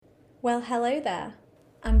Well, hello there,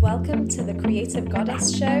 and welcome to the Creative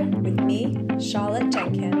Goddess Show with me, Charlotte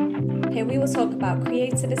Jenkin. Here we will talk about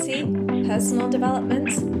creativity, personal development,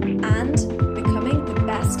 and becoming the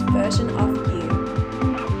best version of you.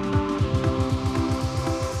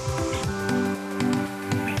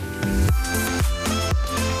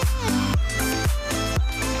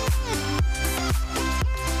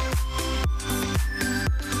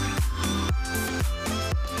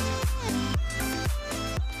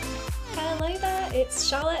 Hello there, it's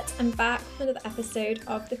Charlotte. I'm back with another episode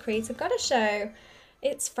of the Creative Goddess Show.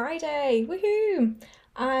 It's Friday, woohoo!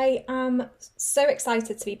 I am so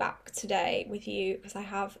excited to be back today with you because I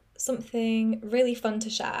have something really fun to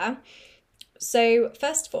share. So,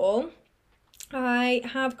 first of all, I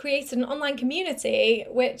have created an online community,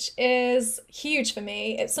 which is huge for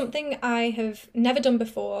me. It's something I have never done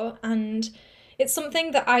before, and it's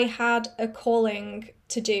something that I had a calling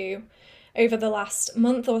to do over the last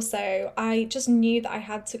month or so. I just knew that I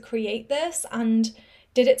had to create this, and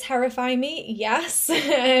did it terrify me? Yes.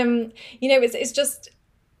 It's just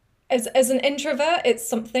as an introvert, it's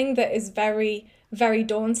something that is very, very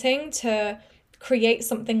daunting to create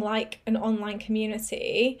something like an online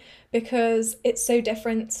community because it's so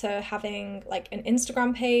different to having like an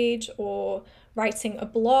Instagram page or writing a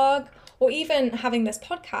blog or even having this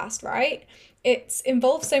podcast, right? It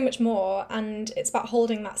involves so much more and it's about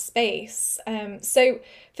holding that space. So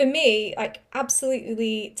for me, like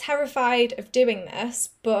absolutely terrified of doing this,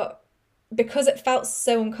 but because it felt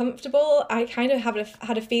so uncomfortable, I kind of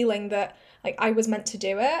had a feeling that like I was meant to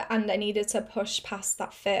do it and I needed to push past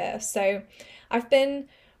that fear. So I've been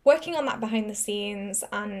working on that behind the scenes,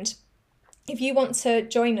 and if you want to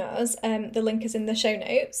join us, the link is in the show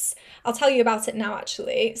notes. I'll tell you about it now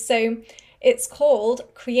actually. So it's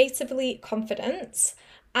called Creatively Confident,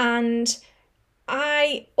 and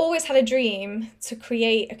I always had a dream to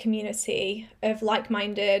create a community of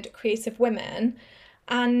like-minded creative women.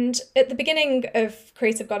 And at the beginning of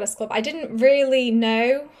Creative Goddess Club, I didn't really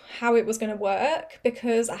know how it was going to work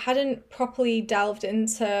because I hadn't properly delved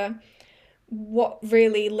into what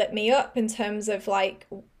really lit me up in terms of like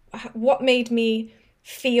what made me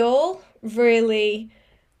feel really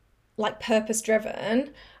like purpose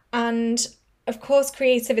driven. And of course,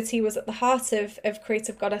 creativity was at the heart of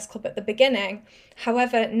Creative Goddess Club at the beginning.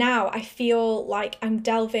 However, now I feel like I'm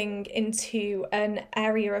delving into an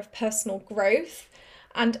area of personal growth.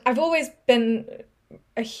 And I've always been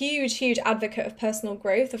a huge, huge advocate of personal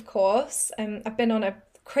growth, of course. I've been on a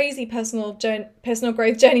crazy personal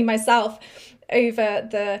growth journey myself over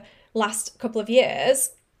the last couple of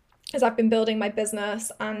years as I've been building my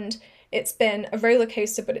business, and it's been a roller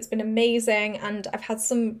coaster, but it's been amazing, and I've had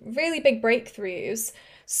some really big breakthroughs.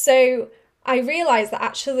 So I realized that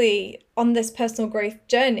actually on this personal growth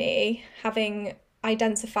journey, having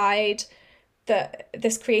identified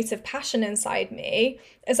this creative passion inside me,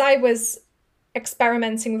 as I was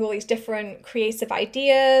experimenting with all these different creative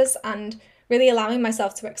ideas and really allowing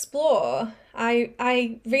myself to explore,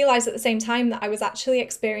 I realized at the same time that I was actually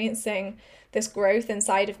experiencing this growth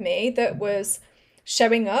inside of me that was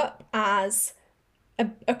showing up as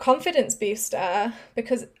a confidence booster.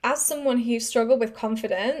 Because as someone who struggled with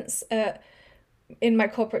confidence in my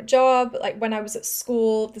corporate job, like when I was at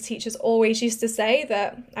school, the teachers always used to say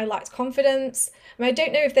that I lacked confidence. And I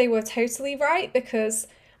don't know if they were totally right because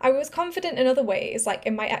I was confident in other ways, like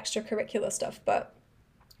in my extracurricular stuff. But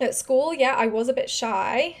at school, yeah, I was a bit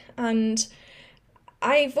shy, and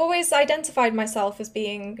I've always identified myself as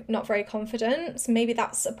being not very confident. So maybe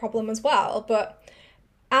that's a problem as well. But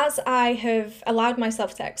as I have allowed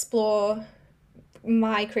myself to explore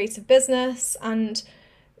my creative business and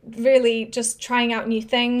really just trying out new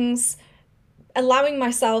things, allowing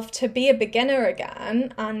myself to be a beginner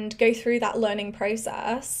again and go through that learning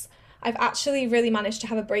process, I've actually really managed to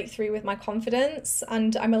have a breakthrough with my confidence,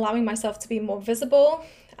 and I'm allowing myself to be more visible,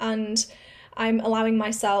 and I'm allowing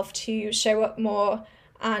myself to show up more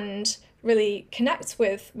and really connect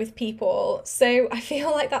with people. So I feel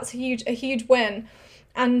like that's a huge win,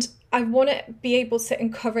 and I want to be able to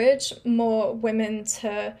encourage more women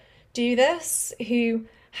to do this who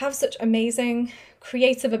have such amazing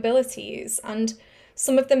creative abilities. And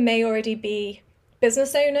some of them may already be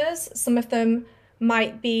business owners, some of them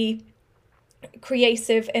might be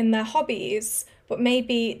creative in their hobbies, but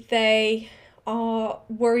maybe they are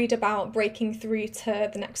worried about breaking through to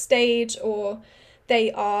the next stage, or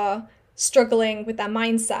they are struggling with their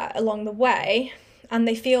mindset along the way, and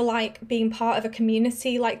they feel like being part of a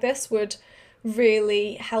community like this would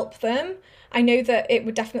really help them. I know that it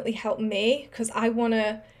would definitely help me because I want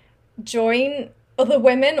to join other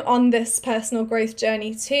women on this personal growth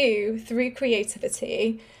journey too through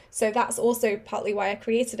creativity. So that's also partly why I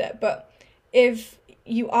created it. But if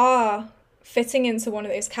you are fitting into one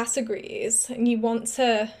of those categories and you want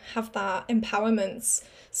to have that empowerment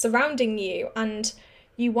surrounding you, and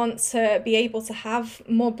you want to be able to have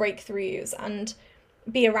more breakthroughs and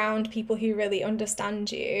be around people who really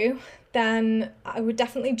understand you, then I would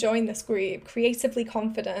definitely join this group, Creatively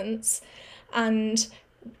Confident. And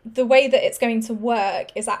the way that it's going to work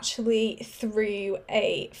is actually through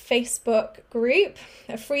a Facebook group,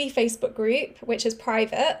 a free Facebook group, which is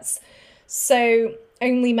private. So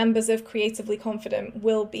only members of Creatively Confident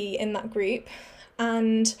will be in that group.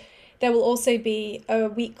 And there will also be a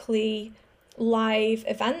weekly live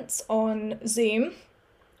event on Zoom,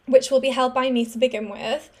 which will be held by me to begin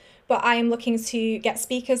with. But I am looking to get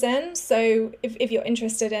speakers in. So if you're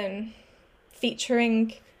interested in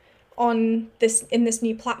featuring on this in this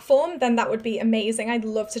new platform, then that would be amazing. I'd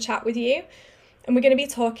love to chat with you. And we're going to be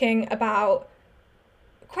talking about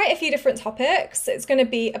quite a few different topics. It's going to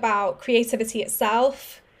be about creativity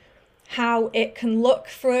itself, how it can look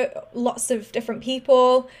for lots of different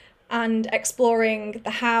people, and exploring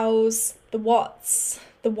the hows, the whats,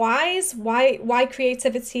 the whys, why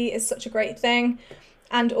creativity is such a great thing.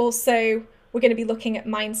 And also we're going to be looking at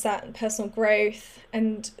mindset and personal growth,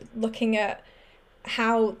 and looking at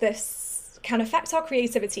how this can affect our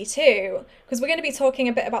creativity too, because we're going to be talking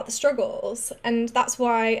a bit about the struggles. And that's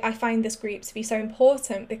why I find this group to be so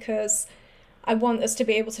important, because I want us to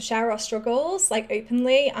be able to share our struggles like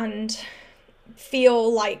openly and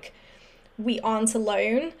feel like we aren't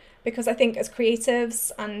alone. Because I think as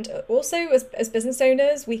creatives and also as business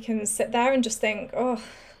owners, we can sit there and just think, oh,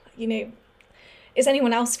 is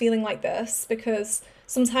anyone else feeling like this? Because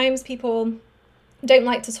sometimes people don't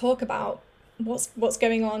like to talk about what's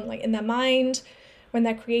going on like in their mind when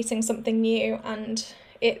they're creating something new, and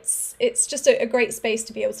it's just a great space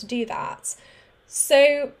to be able to do that.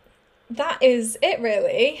 So that is it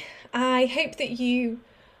really. I hope that you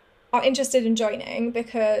are interested in joining,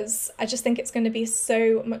 because I just think it's going to be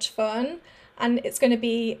so much fun, and it's going to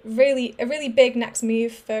be a really big next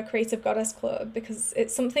move for Creative Goddess Club, because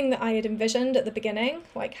it's something that I had envisioned at the beginning,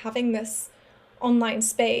 like having this online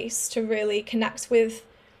space to really connect with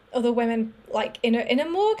other women like in a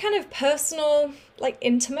more kind of personal, like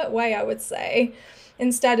intimate way, I would say,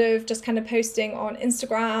 instead of just kind of posting on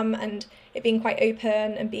Instagram and it being quite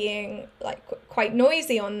open and being like quite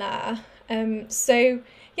noisy on there. So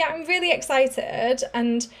yeah, I'm really excited,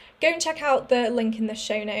 and go and check out the link in the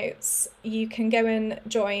show notes. You can go and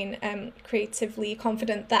join Creatively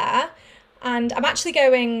Confident there. And I'm actually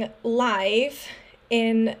going live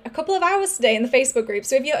in a couple of hours today in the Facebook group.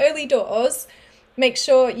 So if you're early doors, make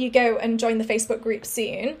sure you go and join the Facebook group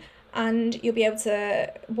soon, and you'll be able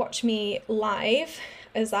to watch me live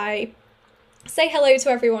as I say hello to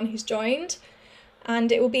everyone who's joined.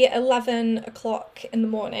 And it will be at 11 o'clock in the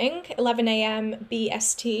morning, 11 a.m.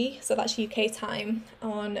 BST, so that's UK time,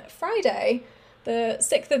 on Friday, the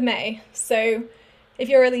 6th of May. So if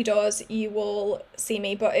you're early doors, you will see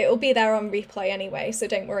me, but it will be there on replay anyway, so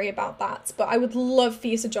don't worry about that. But I would love for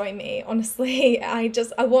you to join me, honestly. I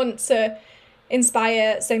want to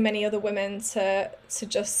inspire so many other women to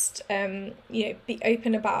just be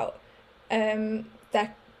open about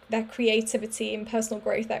their creativity and personal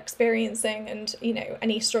growth they're experiencing, and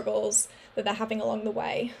any struggles that they're having along the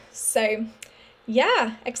way. So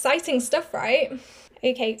yeah, exciting stuff, right?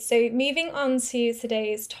 Okay, so moving on to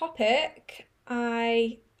today's topic,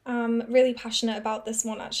 I am really passionate about this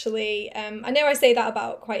one actually. I know I say that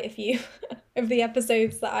about quite a few of the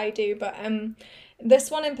episodes that I do, but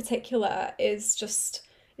this one in particular is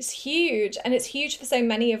huge, and it's huge for so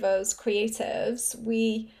many of us creatives.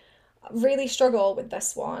 We really struggle with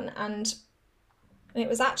this one, and it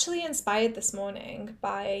was actually inspired this morning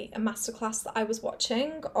by a masterclass that I was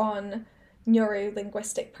watching on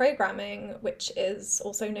neuro-linguistic programming, which is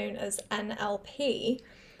also known as NLP,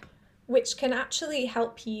 which can actually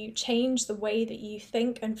help you change the way that you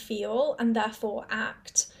think and feel, and therefore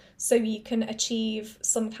act, so you can achieve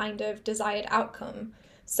some kind of desired outcome.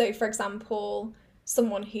 So for example,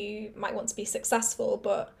 someone who might want to be successful,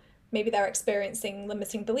 but maybe they're experiencing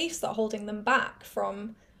limiting beliefs that are holding them back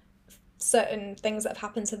from certain things that have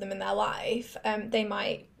happened to them in their life, they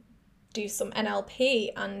might do some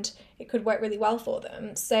NLP and it could work really well for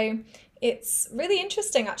them. So it's really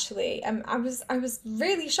interesting actually. I was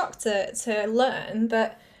really shocked to learn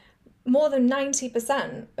that more than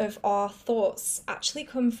 90% of our thoughts actually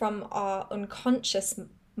come from our unconscious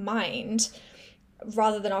mind.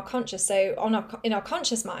 rather than our conscious. So in our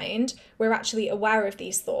conscious mind, we're actually aware of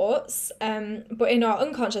these thoughts, but in our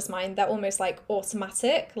unconscious mind, they're almost like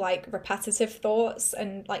automatic, like repetitive thoughts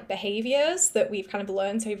and like behaviors that we've kind of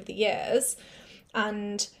learned over the years.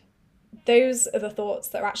 And those are the thoughts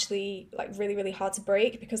that are actually like really, really hard to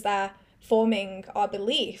break, because they're forming our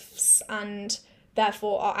beliefs and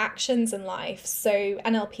therefore our actions in life. So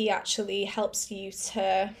NLP actually helps you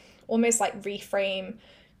to almost like reframe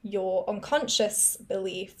your unconscious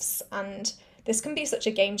beliefs, and this can be such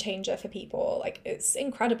a game changer for people. Like, it's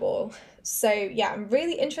incredible. So yeah, I'm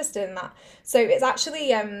really interested in that. So it's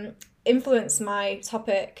actually influenced my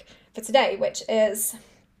topic for today, which is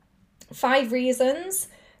 5 reasons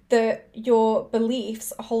that your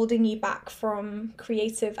beliefs are holding you back from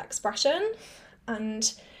creative expression.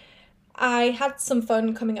 And I had some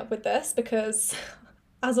fun coming up with this because,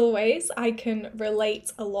 as always, I can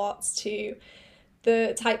relate a lot to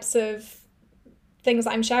the types of things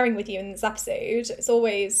that I'm sharing with you in this episode. It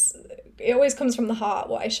always comes from the heart,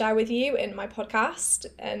 what I share with you in my podcast,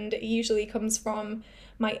 and it usually comes from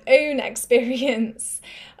my own experience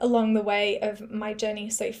along the way of my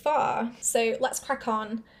journey so far. So let's crack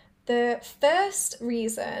on. The first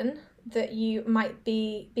reason that you might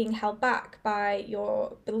be being held back by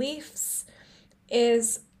your beliefs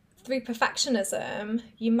is through perfectionism.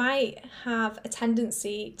 You might have a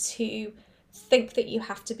tendency to think that you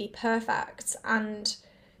have to be perfect, and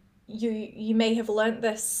you may have learnt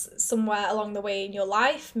this somewhere along the way in your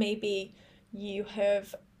life. Maybe you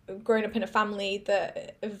have grown up in a family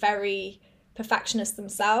that are very perfectionist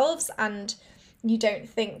themselves, and you don't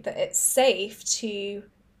think that it's safe to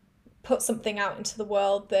put something out into the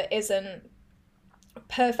world that isn't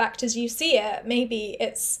perfect as you see it. Maybe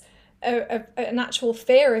it's an actual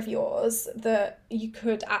fear of yours that you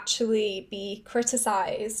could actually be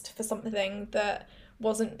criticized for something that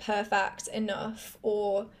wasn't perfect enough,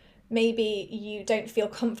 or maybe you don't feel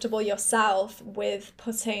comfortable yourself with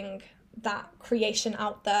putting that creation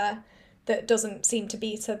out there that doesn't seem to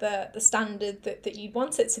be to the standard that you'd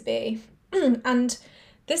want it to be. And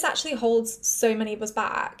this actually holds so many of us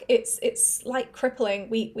back. It's like crippling.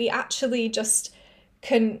 We actually just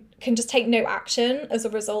can just take no action as a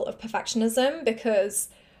result of perfectionism, because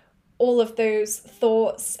all of those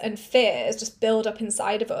thoughts and fears just build up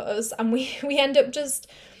inside of us, and we end up just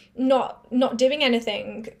not doing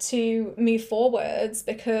anything to move forwards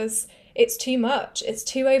because it's too much, it's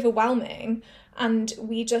too overwhelming, and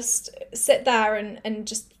we just sit there and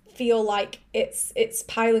just feel like it's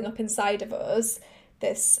piling up inside of us,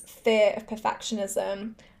 this fear of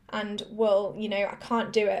perfectionism. And well, I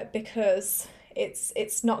can't do it because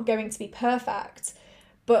it's not going to be perfect.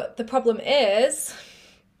 But the problem is,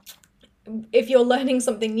 if you're learning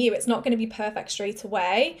something new, it's not going to be perfect straight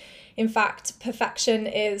away. In fact, perfection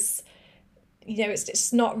is, it's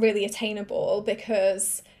just not really attainable,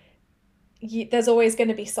 because there's always going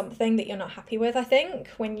to be something that you're not happy with, I think,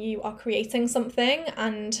 when you are creating something.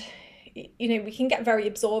 And we can get very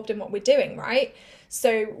absorbed in what we're doing, right?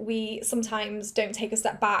 So we sometimes don't take a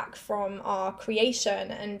step back from our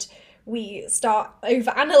creation, and we start over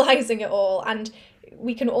analyzing it all, and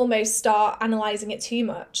we can almost start analyzing it too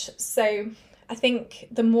much. So I think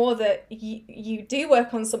the more that you do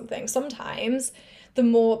work on something, sometimes the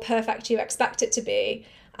more perfect you expect it to be,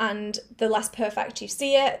 and the less perfect you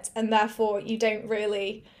see it, and therefore you don't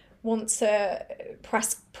really want to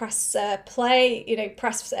press play,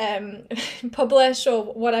 press publish, or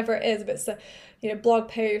whatever it is. If it's a blog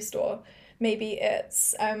post, or maybe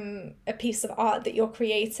it's a piece of art that you're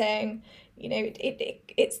creating,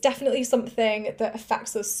 it's definitely something that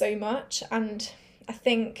affects us so much. And I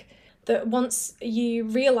think that once you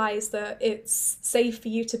realize that it's safe for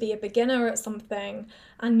you to be a beginner at something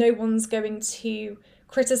and no one's going to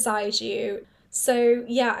criticize you. So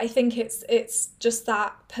yeah, I think it's just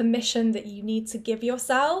that permission that you need to give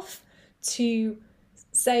yourself to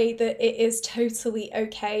say that it is totally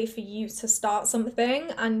okay for you to start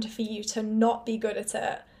something and for you to not be good at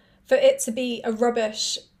it, for it to be a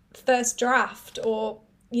rubbish first draft, or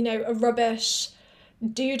a rubbish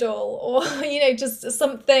doodle, or just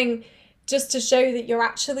something, just to show that you're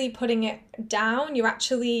actually putting it down, you're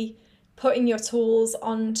actually putting your tools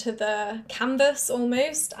onto the canvas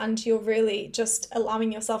almost, and you're really just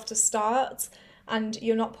allowing yourself to start, and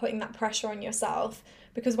you're not putting that pressure on yourself.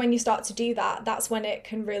 Because when you start to do that, that's when it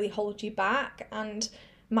can really hold you back and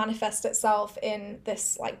manifest itself in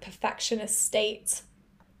this like perfectionist state.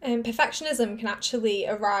 And perfectionism can actually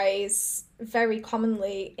arise very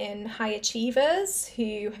commonly in high achievers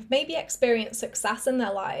who have maybe experienced success in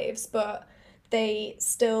their lives, but they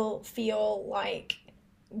still feel like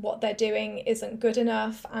what they're doing isn't good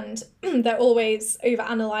enough, and they're always over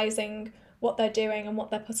analyzing what they're doing and what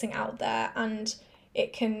they're putting out there, and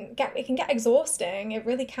it can get exhausting. It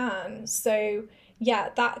really can. So yeah,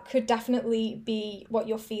 that could definitely be what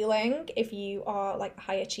you're feeling if you are like a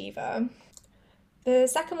high achiever. The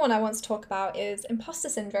second one I want to talk about is imposter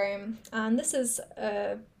syndrome, and this is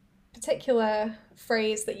a particular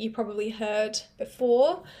phrase that you probably heard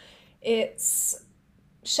before. It's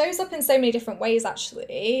shows up in so many different ways,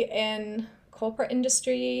 actually, in corporate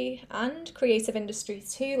industry and creative industry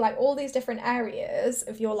too. Like all these different areas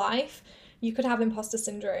of your life, you could have imposter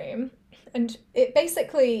syndrome. And it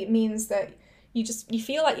basically means that you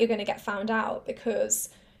feel like you're going to get found out because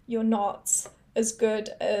you're not as good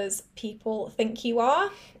as people think you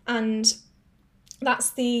are. And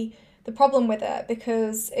that's the problem with it,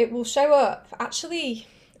 because it will show up actually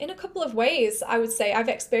in a couple of ways. I would say I've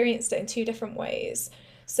experienced it in two different ways.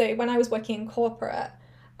 So when I was working in corporate,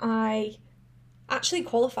 I actually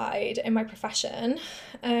qualified in my profession,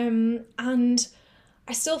 and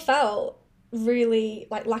I still felt really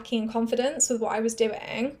like lacking in confidence with what I was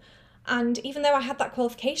doing. And even though I had that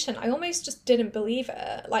qualification, I almost just didn't believe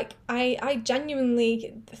it. Like I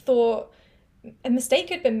genuinely thought a mistake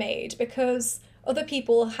had been made because other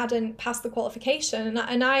people hadn't passed the qualification,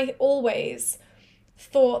 and I always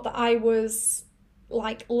thought that I was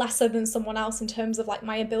like lesser than someone else in terms of like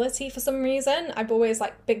my ability. For some reason I've always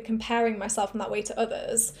like been comparing myself in that way to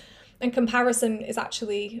others, and comparison is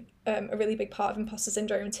actually a really big part of imposter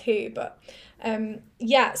syndrome too. But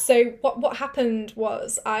yeah, so what happened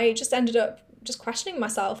was I just ended up just questioning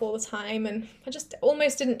myself all the time, and I just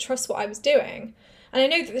almost didn't trust what I was doing. And I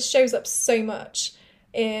know that this shows up so much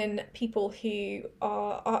in people who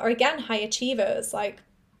are again high achievers. Like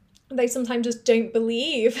they sometimes just don't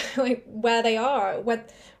believe like where they are,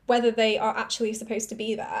 whether they are actually supposed to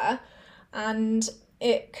be there. And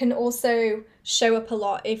it can also show up a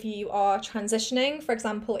lot if you are transitioning, for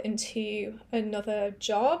example, into another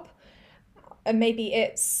job. And maybe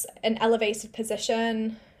it's an elevated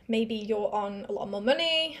position, maybe you're on a lot more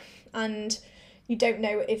money, and you don't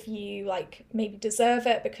know if you like maybe deserve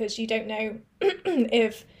it, because you don't know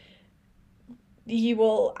if you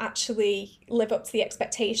will actually live up to the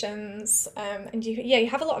expectations, and you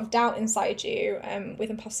have a lot of doubt inside you with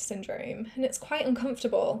imposter syndrome, and it's quite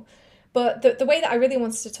uncomfortable. But the way that I really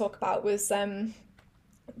wanted to talk about was the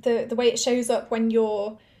way it shows up when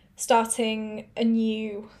you're starting a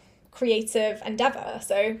new creative endeavor.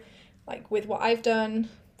 So like with what I've done,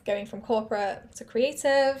 going from corporate to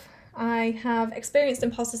creative, I have experienced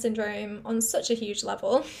imposter syndrome on such a huge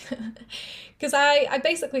level because I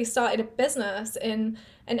basically started a business in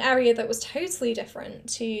an area that was totally different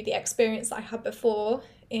to the experience I had before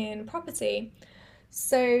in property.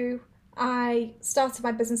 So I started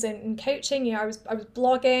my business in coaching. I was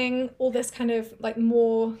blogging, all this kind of like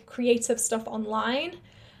more creative stuff online.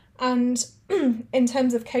 And in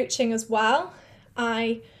terms of coaching as well,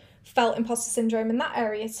 I felt imposter syndrome in that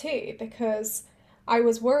area too, because I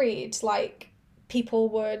was worried like people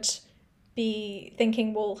would be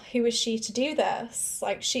thinking, well, who is she to do this?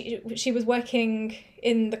 Like she was working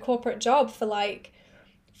in the corporate job for like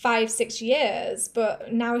 5 6 years,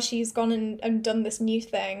 but now she's gone and done this new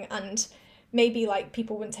thing, and maybe like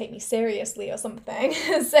people wouldn't take me seriously or something.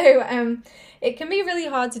 So it can be really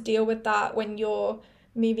hard to deal with that when you're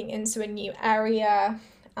moving into a new area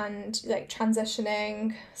and like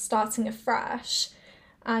transitioning, starting afresh.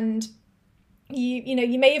 And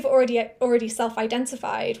you may have already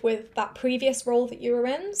self-identified with that previous role that you were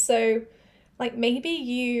in. So like maybe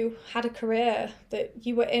you had a career that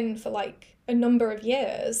you were in for like a number of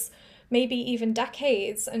years, maybe even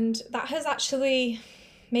decades, and that has actually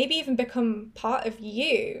maybe even become part of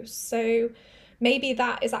you. So maybe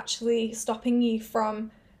that is actually stopping you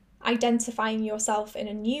from identifying yourself in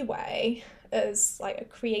a new way as like a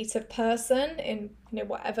creative person in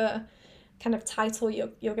whatever kind of title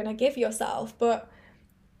you're going to give yourself. But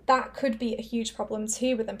that could be a huge problem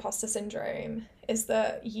too with imposter syndrome, is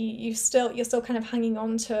that you're still kind of hanging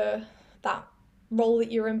on to that role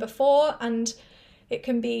that you were in before, and it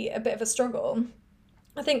can be a bit of a struggle.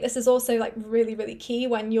 I think this is also like really, really key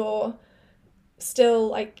when you're still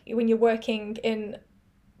like when you're working in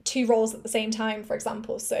two roles at the same time, for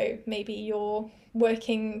example. So maybe you're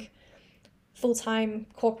working full-time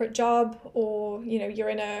corporate job, or you're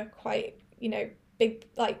in a quite big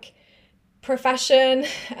like profession,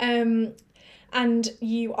 and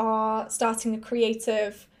you are starting a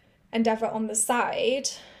creative endeavor on the side,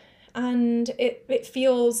 and it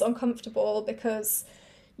feels uncomfortable because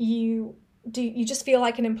you just feel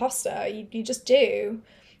like an imposter. You just do.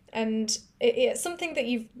 And it's something that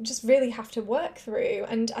you just really have to work through.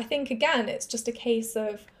 And I think, again, it's just a case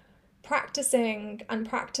of practicing and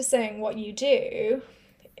practicing what you do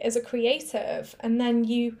as a creative, and then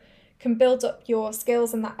you can build up your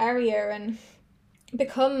skills in that area and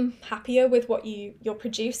become happier with what you're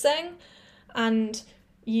producing, and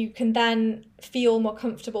you can then feel more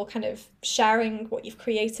comfortable kind of sharing what you've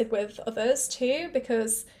created with others too,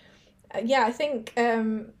 because yeah, I think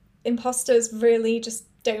imposters really just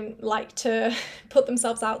don't like to put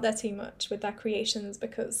themselves out there too much with their creations,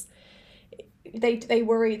 because they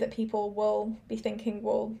worry that people will be thinking,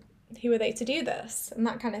 well, who are they to do this, and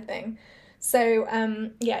that kind of thing. So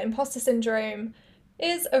yeah, imposter syndrome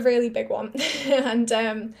is a really big one.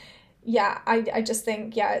 And yeah, I just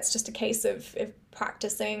think, yeah, it's just a case of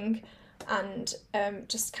practicing and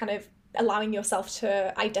just kind of allowing yourself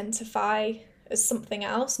to identify as something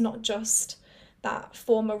else, not just that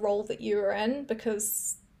former role that you were in,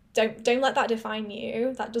 because don't let that define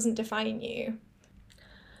you. That doesn't define you.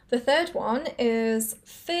 The third one is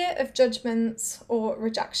fear of judgment or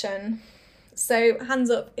rejection. So, hands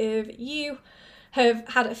up if you have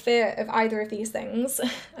had a fear of either of these things.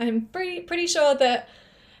 I'm pretty sure that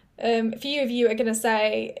a few of you are going to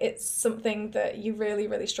say it's something that you really,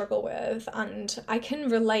 really struggle with, and I can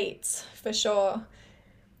relate for sure.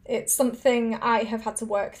 It's something I have had to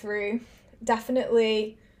work through.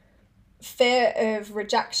 Definitely fear of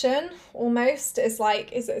rejection almost is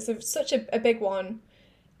such a big one.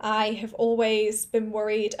 I have always been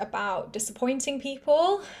worried about disappointing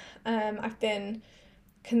people. I've been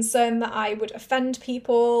concerned that I would offend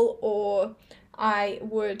people, or I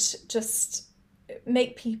would just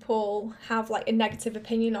make people have like a negative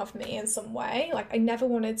opinion of me in some way. Like, I never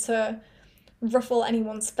wanted to ruffle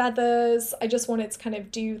anyone's feathers. I just wanted to kind of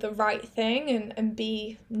do the right thing and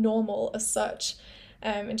be normal as such,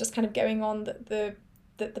 and just kind of going on the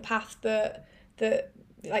path that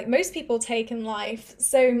like most people take in life.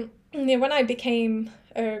 So when I became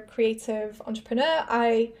a creative entrepreneur,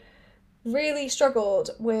 I really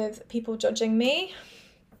struggled with people judging me,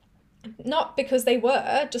 not because they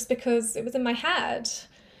were, just because it was in my head.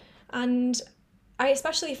 And I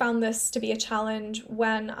especially found this to be a challenge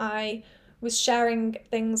when I was sharing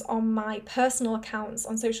things on my personal accounts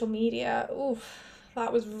on social media. Oof,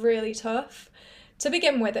 that was really tough. To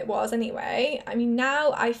begin with, it was anyway. I mean,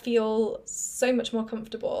 now I feel so much more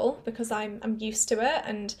comfortable because I'm used to it,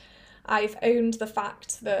 and I've owned the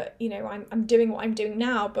fact that, I'm doing what I'm doing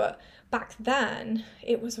now. But back then,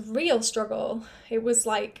 it was a real struggle. It was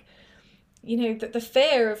like, the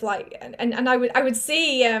fear of like, and I would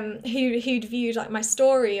see who'd viewed like my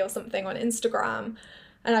story or something on Instagram,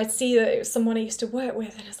 and I'd see that it was someone I used to work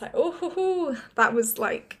with, and it's like, oh, that was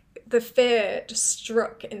like, the fear just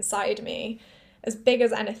struck inside me as big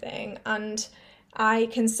as anything. And I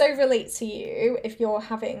can so relate to you if you're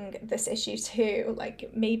having this issue too. Like,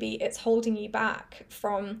 maybe it's holding you back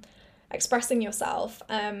from expressing yourself.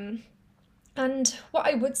 And what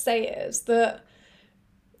I would say is that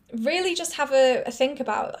really just have a think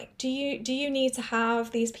about, like, do you need to have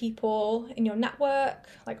these people in your network?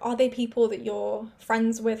 Like, are they people that you're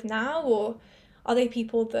friends with now, or are they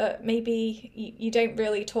people that maybe you don't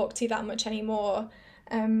really talk to that much anymore?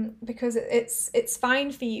 Because it's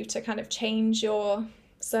fine for you to kind of change your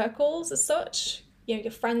circles as such,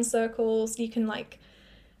 your friend circles. You can like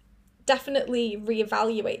definitely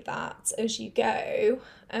reevaluate that as you go.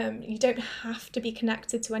 You don't have to be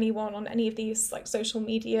connected to anyone on any of these like social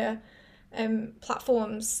media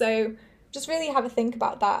platforms. So just really have a think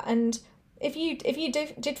about that. And if you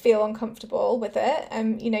did feel uncomfortable with it,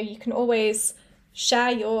 you can always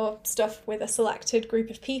share your stuff with a selected group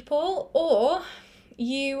of people, or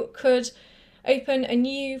you could open a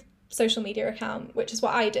new social media account, which is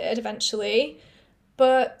what I did eventually.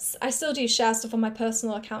 But I still do share stuff on my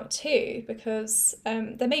personal account too, because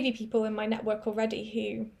there may be people in my network already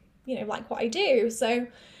who, like what I do. So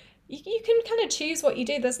you can kind of choose what you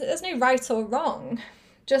do. There's no right or wrong,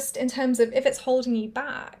 just in terms of if it's holding you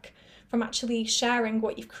back from actually sharing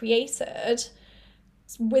what you've created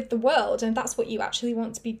with the world, and that's what you actually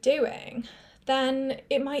want to be doing, then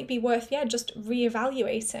it might be worth, just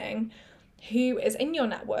reevaluating who is in your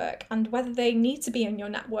network and whether they need to be in your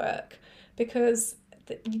network, because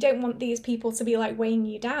you don't want these people to be like weighing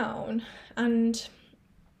you down. And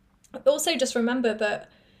also just remember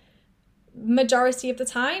that majority of the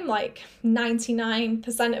time, like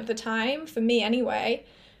 99% of the time, for me anyway,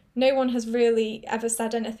 no one has really ever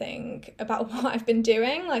said anything about what I've been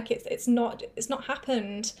doing. Like, it's not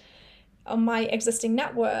happened on my existing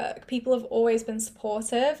network. People have always been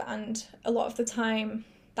supportive, and a lot of the time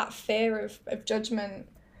that fear of judgment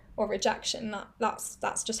or rejection.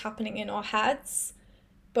 That's just happening in our heads.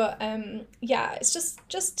 But yeah, it's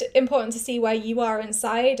just important to see where you are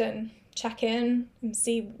inside and check in and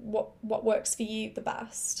see what works for you the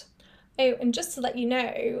best. Oh, and just to let you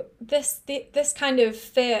know, this kind of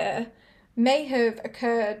fear may have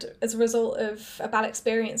occurred as a result of a bad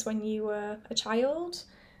experience when you were a child,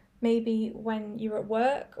 maybe when you were at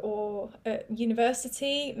work or at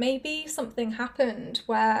university. Maybe something happened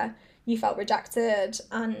where you felt rejected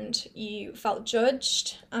and you felt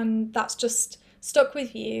judged, and that's just stuck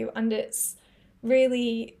with you, and it's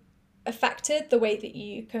really affected the way that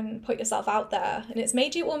you can put yourself out there, and it's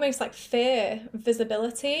made you almost like fear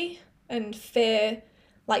visibility and fear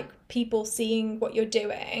like people seeing what you're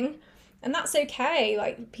doing. And that's okay.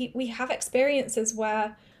 Like we have experiences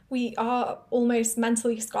where we are almost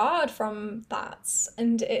mentally scarred from that,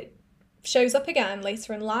 and it shows up again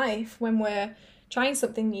later in life when we're trying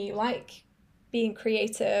something new, like being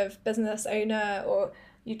creative business owner, or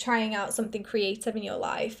you're trying out something creative in your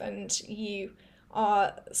life and you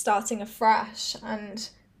are starting afresh, and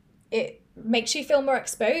it makes you feel more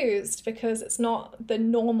exposed because it's not the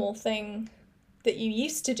normal thing that you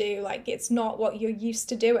used to do. Like it's not what you're used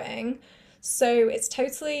to doing. So it's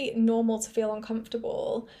totally normal to feel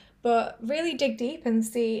uncomfortable, but really dig deep and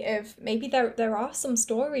see if maybe there are some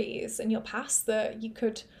stories in your past that you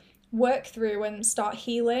could work through and start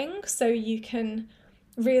healing so you can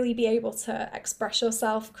really be able to express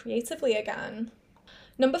yourself creatively again.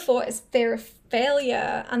 Number 4 is fear of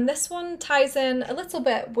failure, and this one ties in a little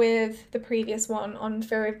bit with the previous one on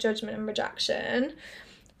fear of judgment and rejection.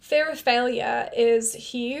 Fear of failure is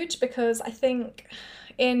huge because I think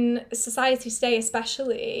in society today,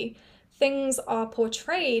 especially, things are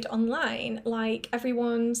portrayed online like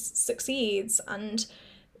everyone succeeds, and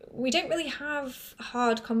we don't really have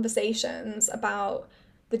hard conversations about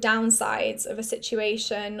the downsides of a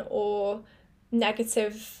situation or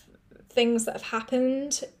negative things that have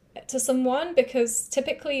happened to someone, because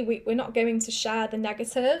typically we're not going to share the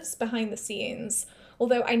negatives behind the scenes.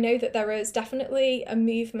 Although I know that there is definitely a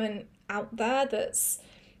movement out there that's,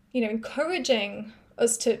 encouraging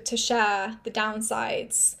us to share the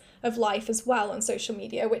downsides of life as well on social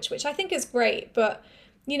media, which I think is great. But,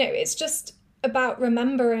 it's just about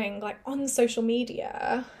remembering, like, on social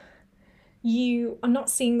media, you are not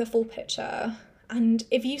seeing the full picture. And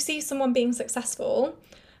if you see someone being successful,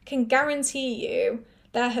 I can guarantee you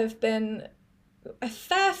there have been a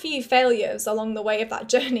fair few failures along the way of that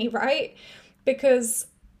journey, right? Because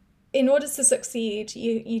in order to succeed,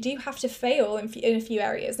 you do have to fail in a few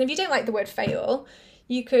areas. And if you don't like the word fail,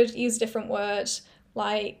 you could use a different word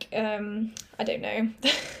like, I don't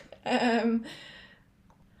know,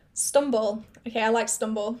 stumble. Okay, I like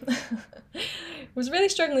stumble. I was really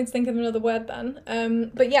struggling to think of another word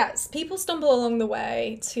then. But yes, people stumble along the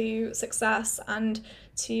way to success and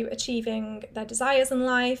to achieving their desires in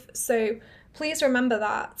life. So please remember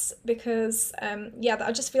that, because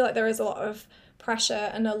I just feel like there is a lot of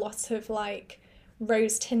pressure and a lot of like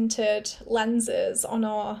rose tinted lenses on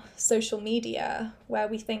our social media where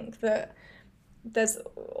we think that there's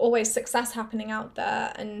always success happening out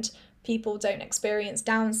there and people don't experience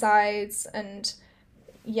downsides. And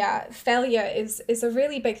failure is a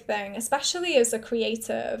really big thing, especially as a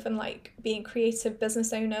creative and like being creative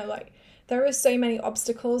business owner. Like there are so many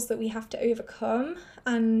obstacles that we have to overcome,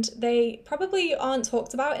 and they probably aren't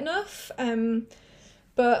talked about enough.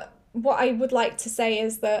 But what I would like to say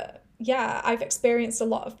is that, I've experienced a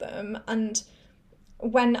lot of them. And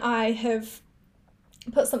when I have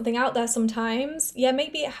put something out there sometimes,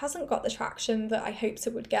 maybe it hasn't got the traction that I hoped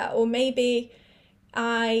it would get. Or maybe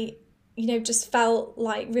I, just felt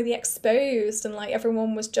like really exposed and like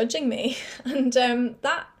everyone was judging me. And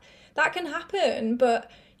that can happen. But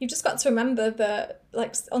you've just got to remember that,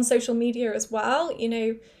 like on social media as well,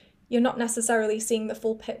 you're not necessarily seeing the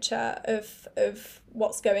full picture of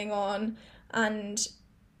what's going on. And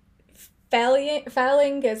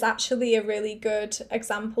failing is actually a really good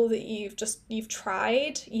example that you've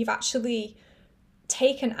tried. You've actually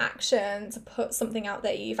taken action to put something out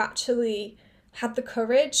there. You've actually had the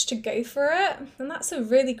courage to go for it. And that's a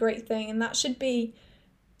really great thing. And that should be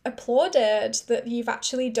applauded, that you've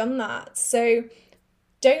actually done that. So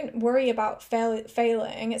don't worry about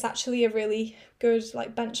failing. It's actually a really good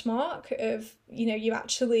like benchmark of,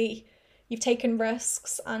 you've taken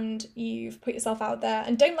risks and you've put yourself out there.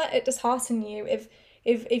 And don't let it dishearten you if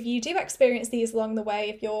you do experience these along the way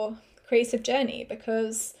of your creative journey,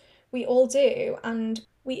 because we all do, and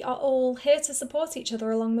we are all here to support each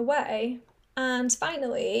other along the way. And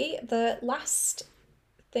finally, the last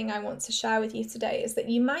thing I want to share with you today is that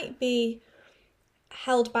you might be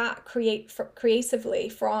held back creatively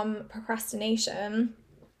from procrastination.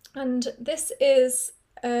 And this is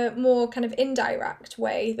a more kind of indirect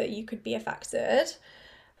way that you could be affected.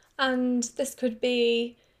 And this could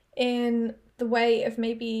be in the way of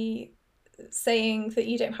maybe saying that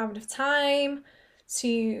you don't have enough time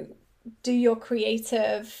to do your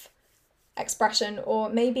creative expression, or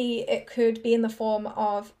maybe it could be in the form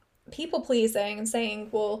of people pleasing and saying,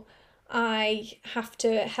 well, I have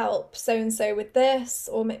to help so and so with this.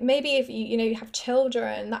 Or maybe if you have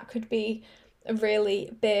children, that could be a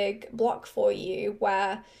really big block for you,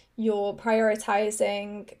 where you're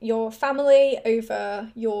prioritizing your family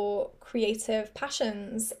over your creative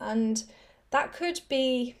passions. And that could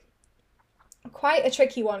be quite a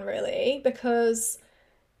tricky one, really, because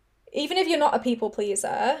even if you're not a people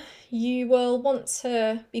pleaser, you will want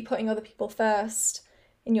to be putting other people first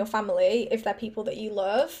in your family if they're people that you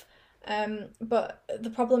love. But the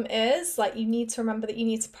problem is, like, you need to remember that you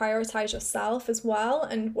need to prioritize yourself as well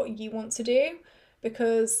and what you want to do,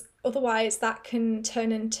 because otherwise that can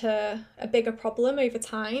turn into a bigger problem over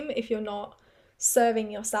time if you're not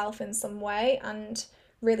serving yourself in some way and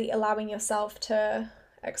really allowing yourself to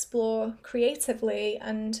explore creatively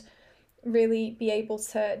and really be able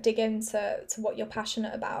to dig into what you're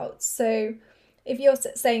passionate about. So if you're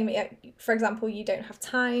saying, for example, you don't have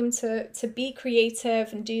time to be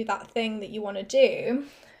creative and do that thing that you want to do,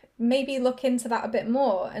 maybe look into that a bit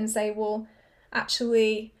more and say, well,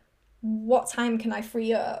 actually, what time can I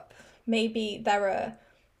free up? Maybe there are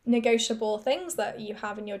negotiable things that you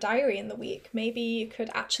have in your diary in the week. Maybe you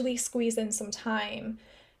could actually squeeze in some time,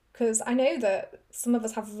 because I know that some of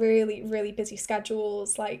us have really, really busy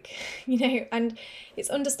schedules, and it's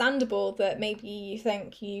understandable that maybe you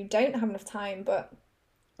think you don't have enough time, but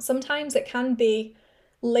sometimes it can be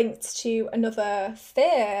linked to another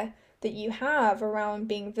fear that you have around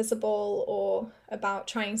being visible, or about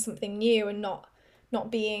trying something new and not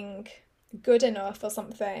being good enough or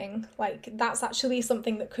something. Like, that's actually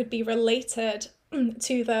something that could be related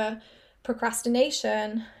to the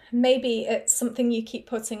procrastination. Maybe it's something you keep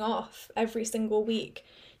putting off every single week.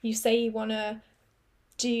 You say you want to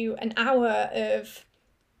do an hour of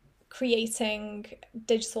creating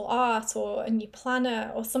digital art or a new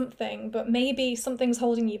planner or something, but maybe something's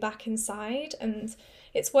holding you back inside, and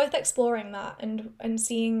it's worth exploring that and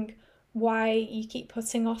seeing why you keep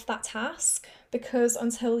putting off that task, because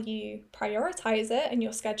until you prioritize it in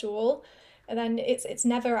your schedule, then it's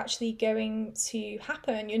never actually going to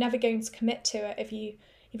happen. You're never going to commit to it if you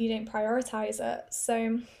don't prioritize it.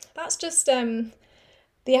 So that's just the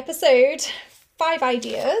episode. 5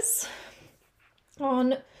 ideas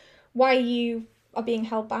on why you are being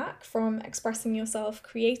held back from expressing yourself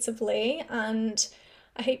creatively, and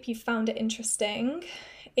I hope you found it interesting.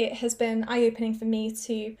 It has been eye-opening for me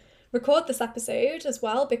to record this episode as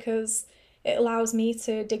well, because it allows me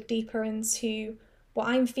to dig deeper into what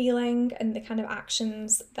I'm feeling and the kind of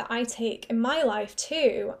actions that I take in my life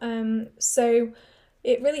too. So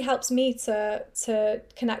it really helps me to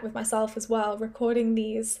connect with myself as well, recording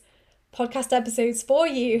these podcast episodes for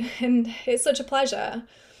you, and it's such a pleasure.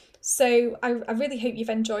 So I really hope you've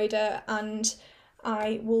enjoyed it, and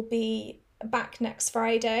I will be back next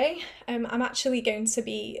Friday. I'm actually going to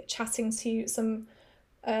be chatting to some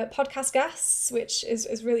podcast guests, which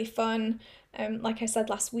is really fun. Like I said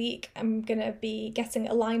last week, I'm going to be getting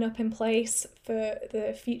a lineup in place for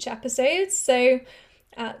the future episodes. So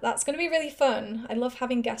that's going to be really fun. I love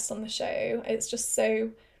having guests on the show. It's just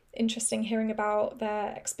so interesting hearing about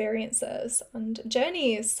their experiences and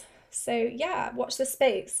journeys. So yeah, watch this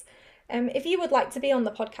space. If you would like to be on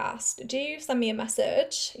the podcast, do send me a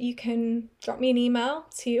message. You can drop me an email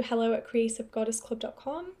to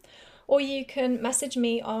hello@creativegoddessclub.com, or you can message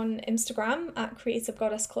me on Instagram at Creative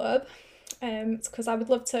Goddess Club, because I would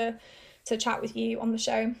love to chat with you on the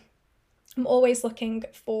show. I'm always looking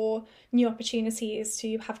for new opportunities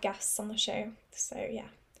to have guests on the show. So yeah.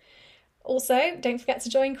 Also, don't forget to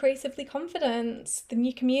join Creatively Confident. The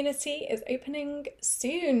new community is opening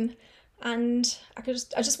soon, and I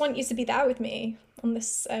just want you to be there with me on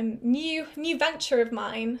this new venture of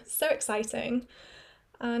mine. So exciting.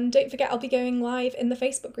 And don't forget, I'll be going live in the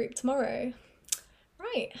Facebook group tomorrow.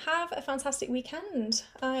 Right, have a fantastic weekend.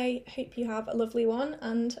 I hope you have a lovely one,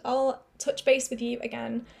 and I'll touch base with you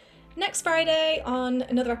again next Friday on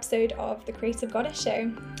another episode of The Creative Goddess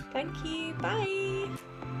Show. Thank you, bye!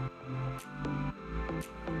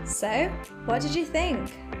 So, what did you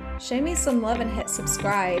think? Show me some love and hit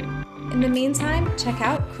subscribe. In the meantime, check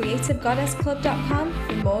out creativegoddessclub.com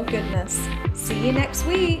for more goodness. See you next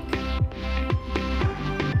week!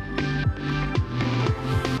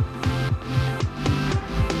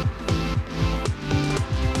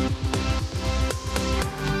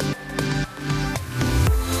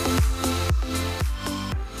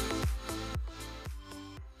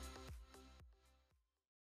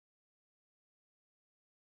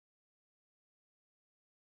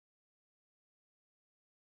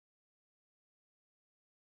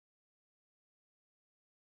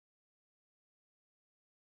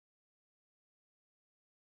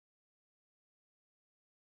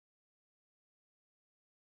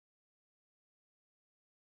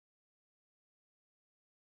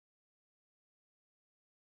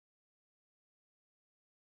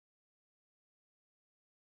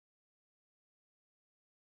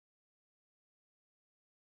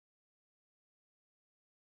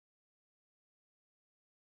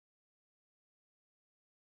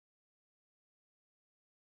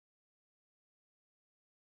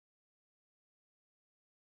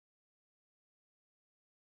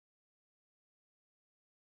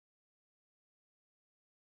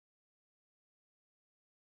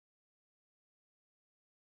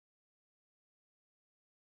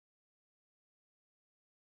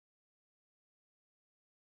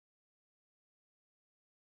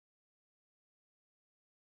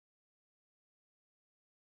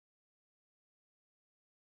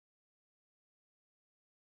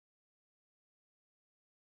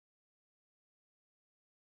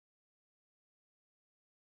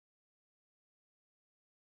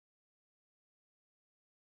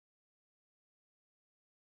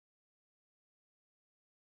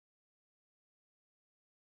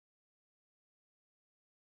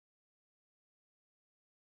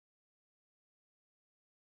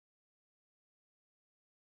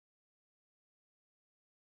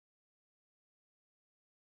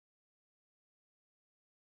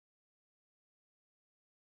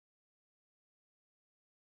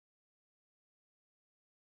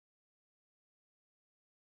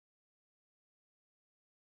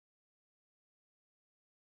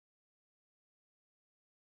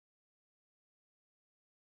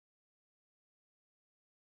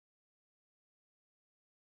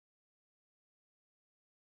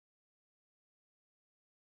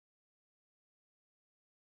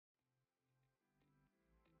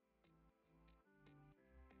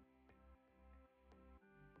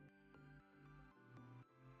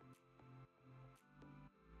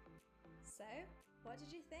 So, what did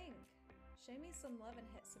you think? Show me some love and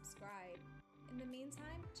hit subscribe. In the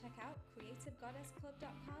meantime, check out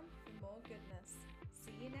creativegoddessclub.com for more goodness.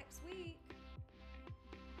 See you next week!